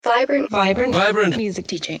Vibrant music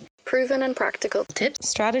teaching. Proven and practical Tips,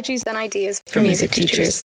 strategies, and ideas for music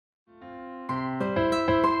teachers.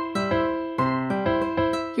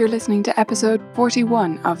 You're listening to episode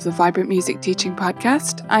 41 of the Vibrant Music Teaching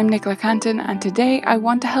Podcast. I'm Nicola Canton, and today I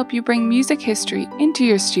want to help you bring music history into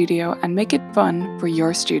your studio and make it fun for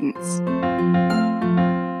your students.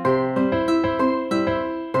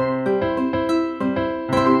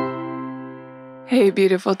 Hey,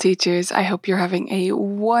 beautiful teachers. I hope you're having a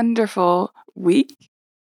wonderful week.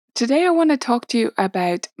 Today I want to talk to you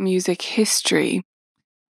about music history.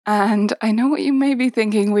 And I know what you may be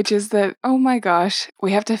thinking, which is that, oh my gosh,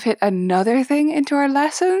 we have to fit another thing into our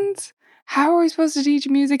lessons? How are we supposed to teach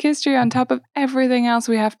music history on top of everything else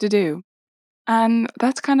we have to do? And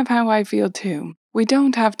that's kind of how I feel too. We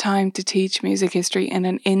don't have time to teach music history in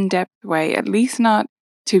an in-depth way, at least not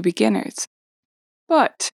to beginners.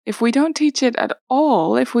 But if we don't teach it at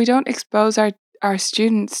all, if we don't expose our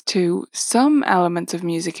students to some elements of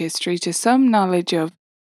music history, to some knowledge of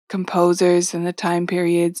composers and the time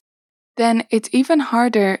periods, then it's even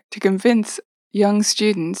harder to convince young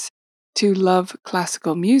students to love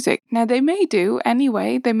classical music. Now, they may do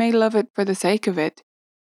anyway, they may love it for the sake of it,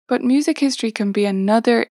 but music history can be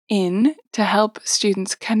another in to help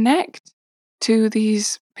students connect to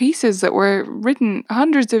these pieces that were written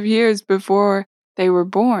hundreds of years before they were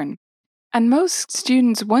born. And most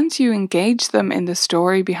students, once you engage them in the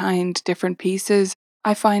story behind different pieces,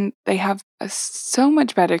 I find they have a so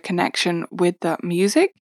much better connection with the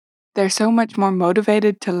music. They're so much more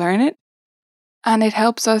motivated to learn it. And it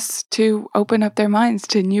helps us to open up their minds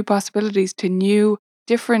to new possibilities, to new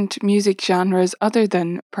different music genres other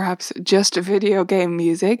than perhaps just video game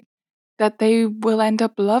music that they will end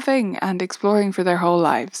up loving and exploring for their whole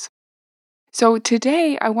lives. So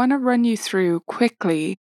today I want to run you through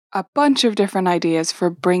quickly a bunch of different ideas for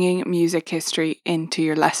bringing music history into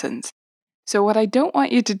your lessons. So what I don't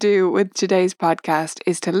want you to do with today's podcast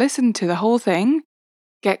is to listen to the whole thing,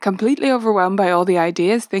 get completely overwhelmed by all the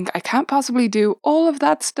ideas, think I can't possibly do all of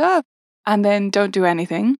that stuff, and then don't do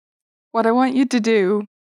anything. What I want you to do,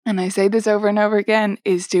 and I say this over and over again,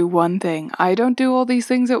 is do one thing. I don't do all these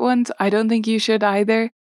things at once. I don't think you should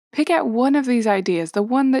either. Pick out one of these ideas, the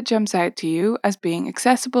one that jumps out to you as being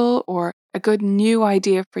accessible or a good new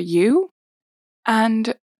idea for you,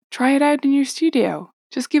 and try it out in your studio.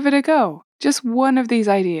 Just give it a go. Just one of these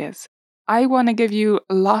ideas. I want to give you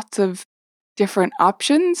lots of different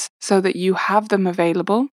options so that you have them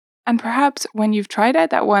available. And perhaps when you've tried out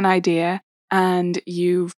that one idea and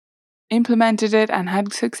you've implemented it and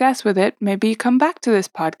had success with it, maybe you come back to this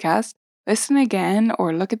podcast, listen again,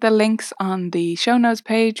 or look at the links on the show notes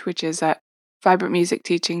page, which is at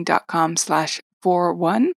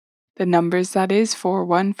vibrantmusicteaching.com/41. The numbers, that is,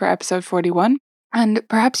 41 for episode 41. And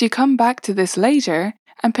perhaps you come back to this later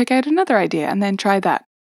and pick out another idea and then try that.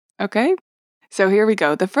 Okay? So here we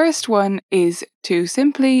go. The first one is to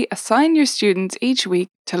simply assign your students each week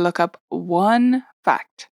to look up one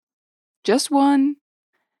fact. Just one.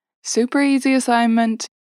 Super easy assignment.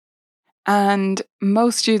 And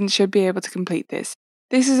most students should be able to complete this.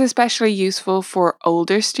 This is especially useful for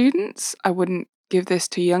older students. I wouldn't give this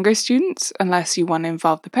to younger students unless you want to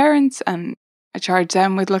involve the parents and charge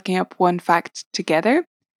them with looking up one fact together.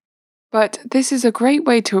 But this is a great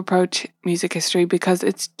way to approach music history because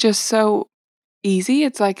it's just so easy.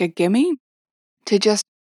 It's like a gimme to just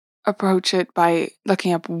approach it by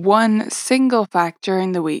looking up one single fact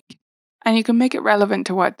during the week. And you can make it relevant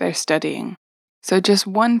to what they're studying. So just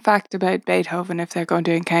one fact about Beethoven if they're going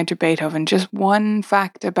to encounter Beethoven. Just one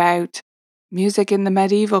fact about music in the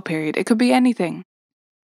medieval period. It could be anything.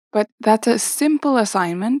 But that's a simple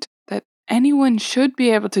assignment that anyone should be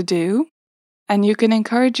able to do. And you can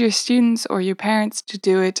encourage your students or your parents to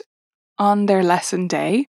do it on their lesson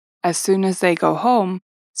day as soon as they go home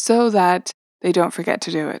so that they don't forget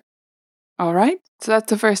to do it. All right? So that's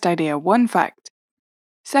the first idea, one fact.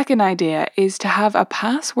 Second idea is to have a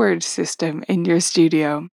password system in your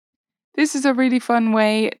studio. This is a really fun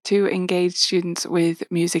way to engage students with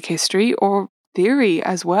music history or theory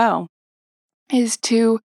as well, is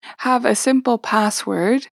to have a simple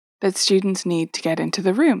password that students need to get into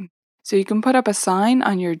the room. So you can put up a sign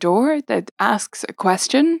on your door that asks a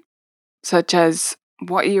question, such as,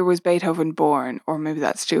 what year was Beethoven born? Or maybe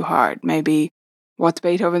that's too hard. Maybe, what's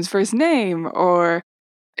Beethoven's first name? Or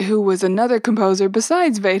who was another composer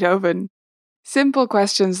besides Beethoven? Simple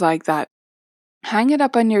questions like that. Hang it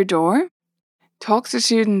up on your door. Talk to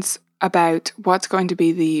students about what's going to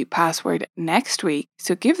be the password next week.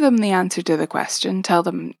 So give them the answer to the question. Tell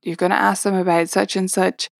them you're going to ask them about such and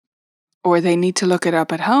such, or they need to look it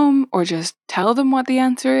up at home, or just tell them what the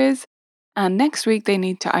answer is. And next week, they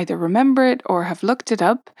need to either remember it or have looked it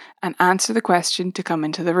up and answer the question to come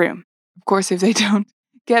into the room. Of course, if they don't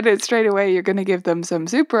get it straight away, you're going to give them some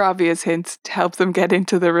super obvious hints to help them get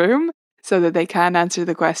into the room so that they can answer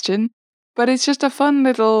the question. But it's just a fun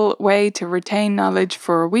little way to retain knowledge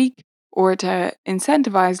for a week or to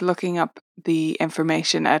incentivize looking up the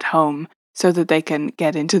information at home so that they can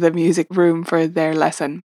get into the music room for their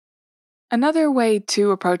lesson. Another way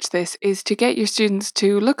to approach this is to get your students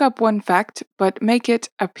to look up one fact, but make it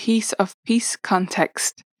a piece of piece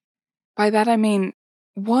context. By that I mean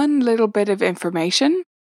one little bit of information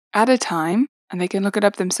at a time, and they can look it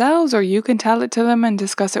up themselves or you can tell it to them and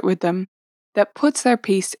discuss it with them, that puts their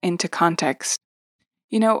piece into context.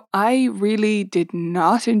 You know, I really did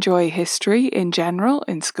not enjoy history in general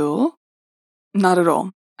in school. Not at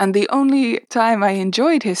all. And the only time I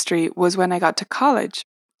enjoyed history was when I got to college.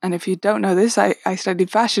 And if you don't know this, I studied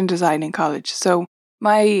fashion design in college. So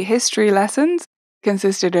my history lessons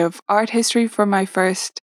consisted of art history for my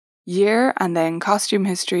first year, and then costume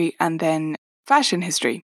history, and then fashion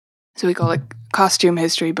history. So we call it costume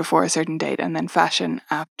history before a certain date, and then fashion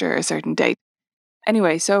after a certain date.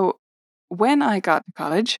 Anyway, so when I got to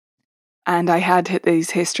college and I had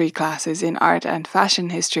these history classes in art and fashion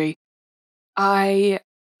history, I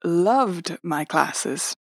loved my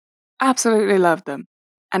classes. Absolutely loved them.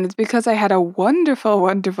 And it's because I had a wonderful,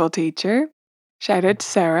 wonderful teacher. Shout out to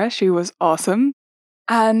Sarah, she was awesome.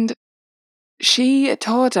 And she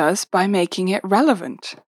taught us by making it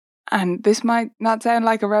relevant. And this might not sound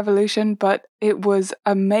like a revolution, but it was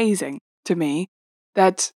amazing to me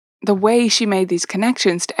that the way she made these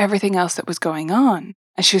connections to everything else that was going on.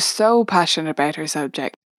 And she was so passionate about her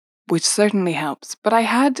subject, which certainly helps. But I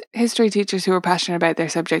had history teachers who were passionate about their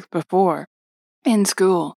subject before in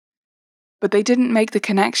school. But they didn't make the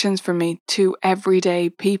connections for me to everyday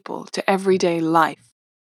people, to everyday life.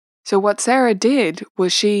 So what Sarah did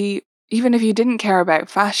was even if you didn't care about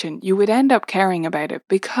fashion, you would end up caring about it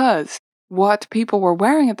because what people were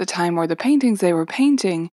wearing at the time or the paintings they were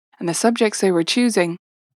painting and the subjects they were choosing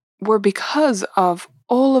were because of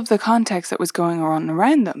all of the context that was going on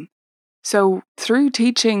around them. So through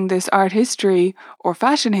teaching this art history or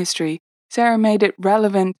fashion history, Sarah made it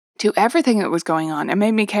relevant to everything that was going on. It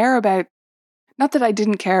made me care about, not that I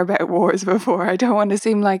didn't care about wars before, I don't want to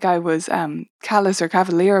seem like I was callous or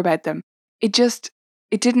cavalier about them. It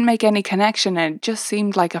didn't make any connection, and it just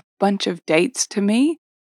seemed like a bunch of dates to me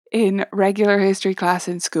in regular history class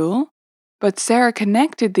in school. But Sarah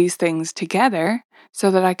connected these things together so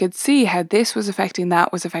that I could see how this was affecting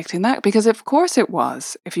that, because of course it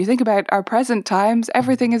was. If you think about our present times,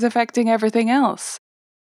 everything is affecting everything else.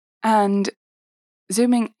 And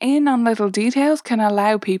zooming in on little details can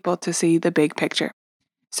allow people to see the big picture.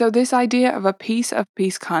 So this idea of a piece of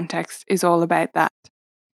piece context is all about that.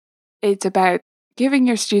 It's about giving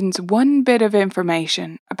your students one bit of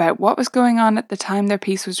information about what was going on at the time their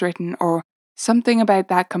piece was written, or something about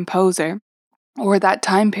that composer or that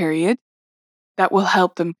time period that will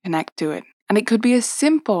help them connect to it. And it could be as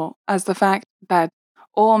simple as the fact that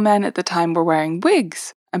all men at the time were wearing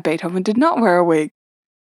wigs and Beethoven did not wear a wig.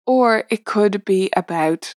 Or it could be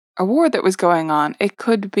about a war that was going on. It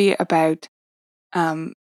could be about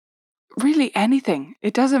really anything.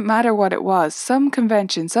 It doesn't matter what it was. Some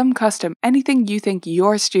convention, some custom, anything you think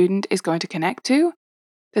your student is going to connect to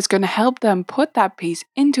that's going to help them put that piece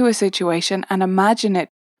into a situation and imagine it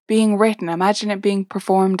being written, imagine it being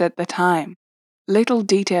performed at the time. Little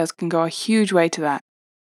details can go a huge way to that.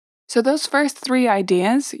 So those first three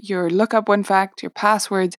ideas, your look up one fact, your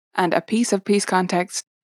passwords, and a piece of piece context,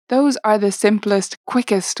 those are the simplest,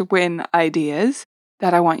 quickest win ideas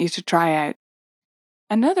that I want you to try out.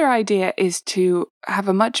 Another idea is to have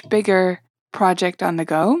a much bigger project on the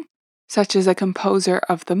go, such as a composer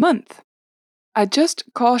of the month. I just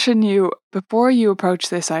caution you before you approach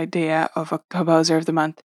this idea of a composer of the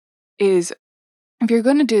month is if you're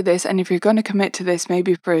going to do this and if you're going to commit to this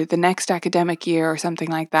maybe for the next academic year or something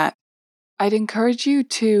like that, I'd encourage you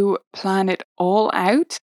to plan it all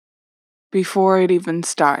out before it even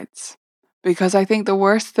starts. Because I think the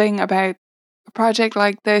worst thing about a project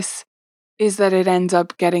like this is that it ends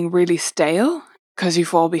up getting really stale because you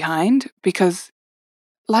fall behind, because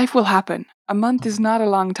life will happen. A month is not a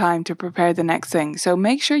long time to prepare the next thing. So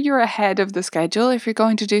make sure you're ahead of the schedule if you're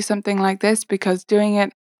going to do something like this, because doing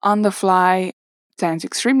it on the fly sounds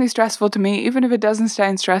extremely stressful to me. Even if it doesn't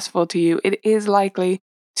sound stressful to you, it is likely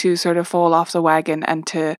to sort of fall off the wagon and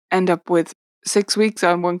to end up with 6 weeks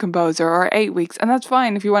on one composer or 8 weeks. And that's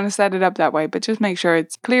fine if you want to set it up that way, but just make sure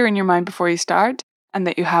it's clear in your mind before you start and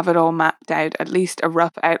that you have it all mapped out, at least a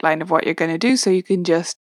rough outline of what you're going to do, so you can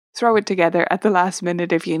just throw it together at the last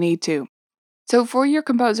minute if you need to. So for your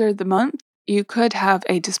composer of the month, you could have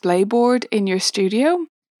a display board in your studio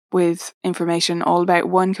with information all about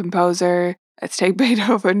one composer. Let's take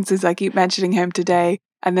Beethoven, since I keep mentioning him today.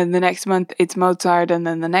 And then the next month it's Mozart, and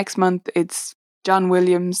then the next month it's John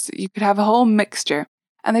Williams. You could have a whole mixture.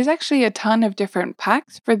 And there's actually a ton of different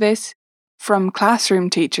packs for this from classroom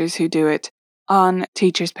teachers who do it on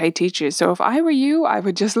Teachers Pay Teachers. So if I were you, I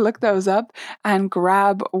would just look those up and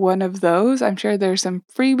grab one of those. I'm sure there's some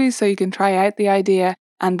freebies so you can try out the idea,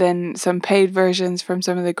 and then some paid versions from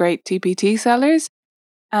some of the great TPT sellers.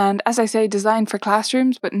 And as I say, designed for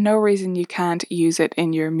classrooms, but no reason you can't use it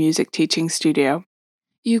in your music teaching studio.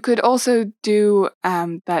 You could also do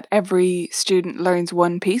that every student learns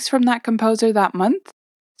one piece from that composer that month.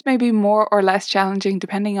 It's maybe more or less challenging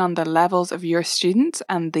depending on the levels of your students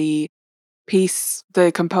and the piece,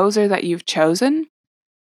 the composer that you've chosen.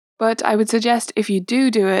 But I would suggest if you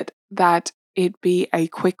do it, that it be a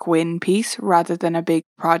quick win piece rather than a big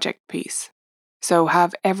project piece. So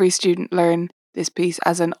have every student learn this piece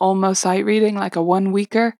as an almost sight reading, like a 1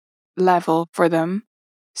 weeker level for them,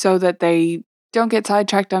 so that they don't get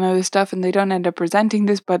sidetracked on other stuff and they don't end up presenting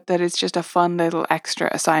this, but that it's just a fun little extra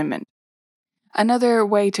assignment. Another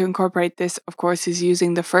way to incorporate this, of course, is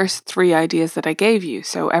using the first 3 ideas that I gave you.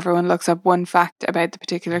 So everyone looks up one fact about the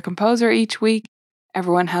particular composer each week,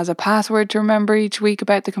 everyone has a password to remember each week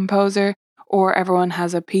about the composer, or everyone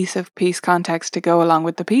has a piece of piece context to go along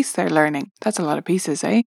with the piece they're learning. That's a lot of pieces,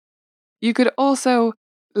 eh? You could also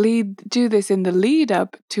do this in the lead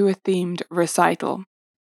up to a themed recital.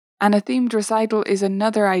 And a themed recital is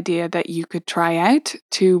another idea that you could try out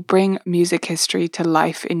to bring music history to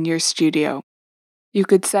life in your studio. You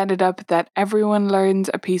could set it up that everyone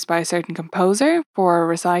learns a piece by a certain composer for a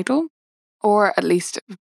recital, or at least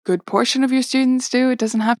a good portion of your students do. It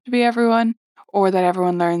doesn't have to be everyone. Or that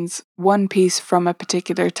everyone learns one piece from a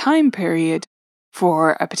particular time period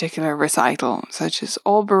for a particular recital, such as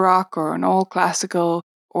all Baroque or an all classical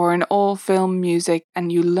or an all film music, and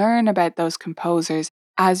you learn about those composers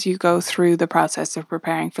as you go through the process of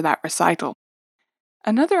preparing for that recital.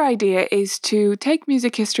 Another idea is to take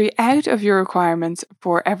music history out of your requirements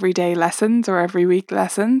for everyday lessons or every week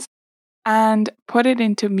lessons and put it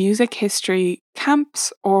into music history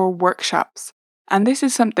camps or workshops. And this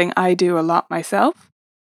is something I do a lot myself.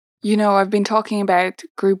 You know, I've been talking about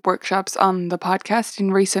group workshops on the podcast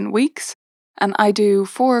in recent weeks, and I do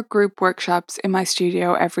 4 group workshops in my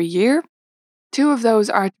studio every year. 2 of those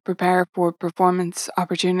are to prepare for performance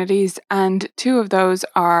opportunities, and 2 of those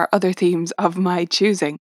are other themes of my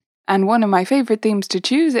choosing. And one of my favourite themes to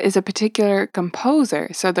choose is a particular composer,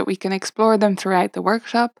 so that we can explore them throughout the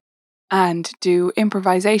workshop and do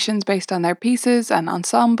improvisations based on their pieces and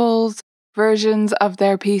ensembles, versions of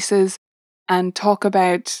their pieces, and talk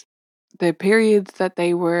about the period that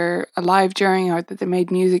they were alive during or that they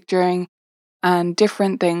made music during, and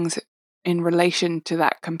different things in relation to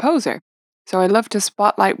that composer. So I love to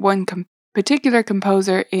spotlight one particular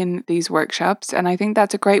composer in these workshops, and I think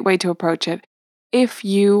that's a great way to approach it. If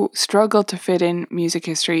you struggle to fit in music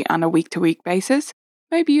history on a week-to-week basis,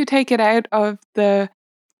 maybe you take it out of that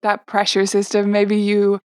pressure system. Maybe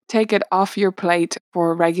you take it off your plate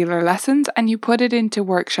for regular lessons and you put it into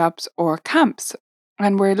workshops or camps.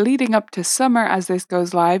 And we're leading up to summer as this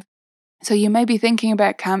goes live, so you may be thinking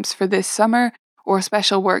about camps for this summer or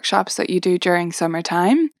special workshops that you do during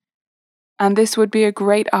summertime. And this would be a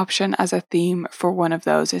great option as a theme for one of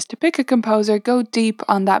those, is to pick a composer, go deep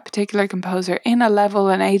on that particular composer in a level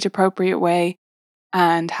and age appropriate way,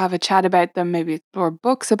 and have a chat about them, maybe explore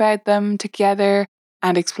books about them together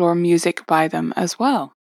and explore music by them as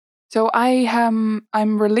well. So I'm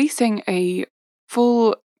releasing a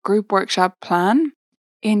full group workshop plan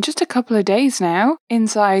in just a couple of days now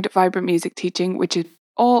inside Vibrant Music Teaching, which is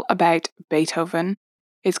all about Beethoven.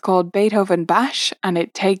 It's called Beethoven Bash, and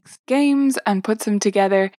it takes games and puts them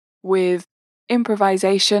together with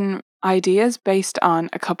improvisation ideas based on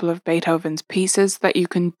a couple of Beethoven's pieces that you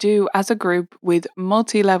can do as a group with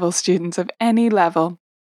multi-level students of any level.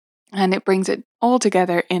 And it brings it all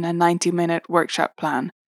together in a 90-minute workshop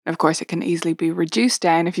plan. Of course, it can easily be reduced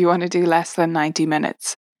down if you want to do less than 90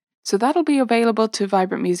 minutes. So that'll be available to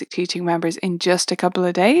Vibrant Music Teaching members in just a couple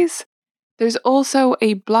of days. There's also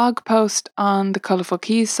a blog post on the Colourful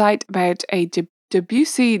Keys site about a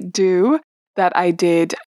Debussy do that I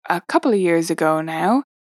did a couple of years ago now.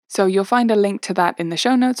 So you'll find a link to that in the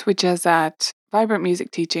show notes, which is at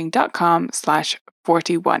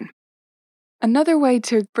vibrantmusicteaching.com/41. Another way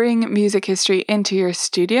to bring music history into your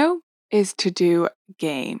studio is to do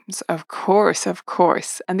games, of course.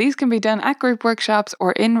 And these can be done at group workshops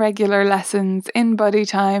or in regular lessons, in buddy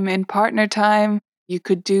time, in partner time. You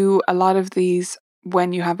could do a lot of these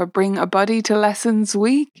when you have a bring a buddy to lessons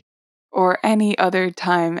week or any other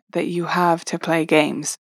time that you have to play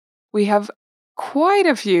games. We have quite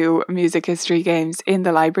a few music history games in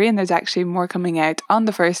the library, and there's actually more coming out on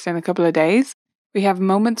the 1st in a couple of days. We have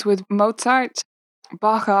Moments with Mozart,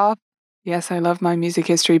 Bach Off. Yes, I love my music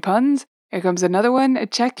history puns. Here comes another one.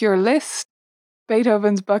 Check Your List,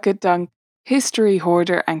 Beethoven's Bucket Dunk, History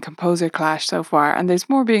Hoarder, and Composer Clash so far. And there's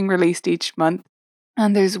more being released each month.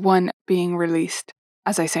 And there's one being released,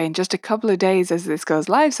 as I say, in just a couple of days as this goes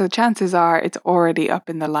live. So chances are it's already up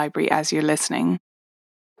in the library as you're listening.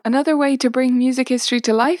 Another way to bring music history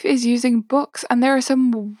to life is using books. And there are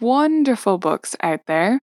some wonderful books out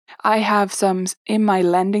there. I have some in my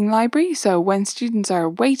lending library. So when students are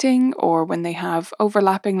waiting or when they have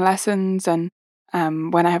overlapping lessons and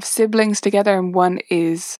when I have siblings together and one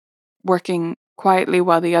is working quietly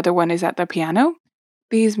while the other one is at the piano,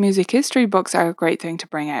 these music history books are a great thing to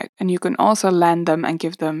bring out. And you can also lend them and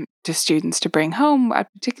give them to students to bring home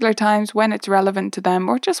at particular times when it's relevant to them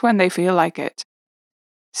or just when they feel like it.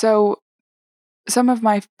 So some of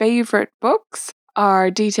my favorite books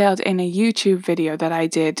are detailed in a YouTube video that I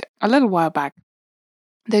did a little while back.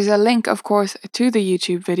 There's a link, of course, to the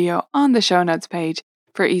YouTube video on the show notes page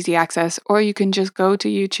for easy access, or you can just go to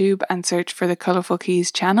YouTube and search for the Colourful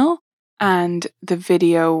Keys channel. And the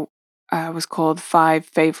video was called 5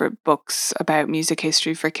 Favorite Books About Music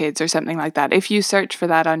History for Kids or something like that. If you search for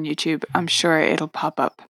that on YouTube, I'm sure it'll pop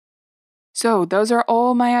up. So those are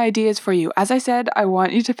all my ideas for you. As I said, I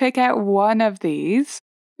want you to pick out one of these,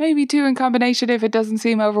 maybe 2 in combination if it doesn't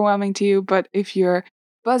seem overwhelming to you, but if you're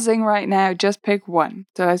buzzing right now, just pick one.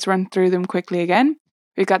 So let's run through them quickly again.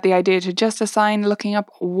 We've got the idea to just assign looking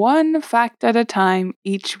up one fact at a time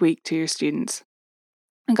each week to your students.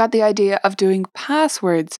 We've got the idea of doing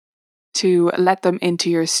passwords to let them into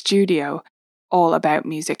your studio, all about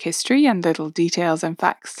music history and little details and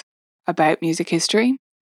facts about music history.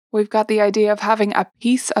 We've got the idea of having a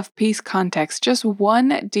piece of piece context, just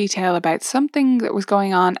one detail about something that was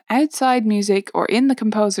going on outside music or in the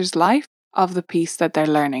composer's life of the piece that they're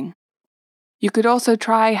learning. You could also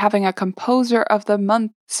try having a composer of the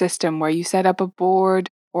month system where you set up a board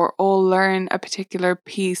or all learn a particular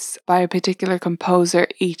piece by a particular composer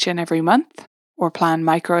each and every month, or plan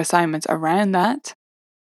micro assignments around that.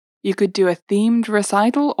 You could do a themed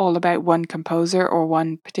recital all about one composer or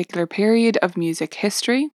one particular period of music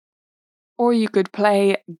history. Or you could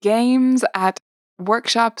play games at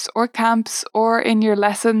workshops or camps or in your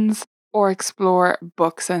lessons, or explore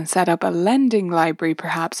books and set up a lending library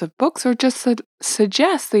perhaps of books, or just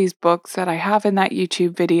suggest these books that I have in that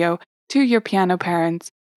YouTube video to your piano parents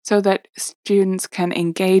so that students can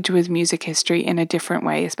engage with music history in a different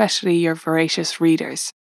way, especially your voracious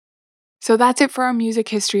readers. So that's it for our music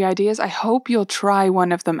history ideas. I hope you'll try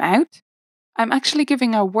one of them out. I'm actually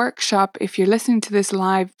giving a workshop, if you're listening to this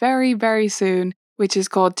live, very, very soon, which is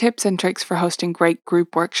called Tips and Tricks for Hosting Great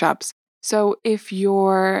Group Workshops. So if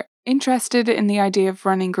you're interested in the idea of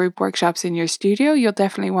running group workshops in your studio, you'll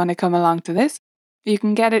definitely want to come along to this. You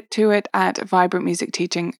can get it at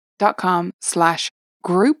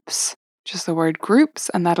vibrantmusicteaching.com/groups, just the word groups,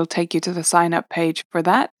 and that'll take you to the sign up page for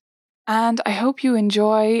that. And I hope you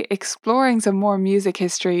enjoy exploring some more music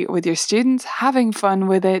history with your students, having fun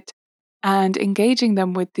with it, and engaging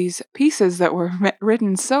them with these pieces that were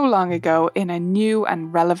written so long ago in a new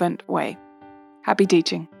and relevant way. Happy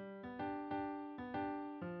teaching!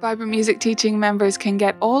 Vibrant Music Teaching members can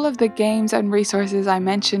get all of the games and resources I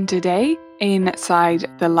mentioned today inside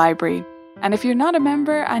the library. And if you're not a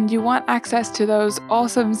member and you want access to those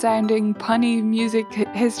awesome sounding punny music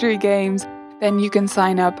history games, then you can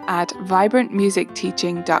sign up at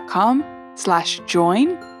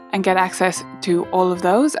vibrantmusicteaching.com/join and get access to all of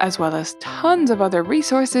those, as well as tons of other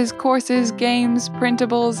resources, courses, games,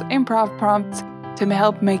 printables, improv prompts to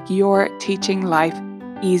help make your teaching life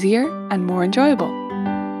easier and more enjoyable.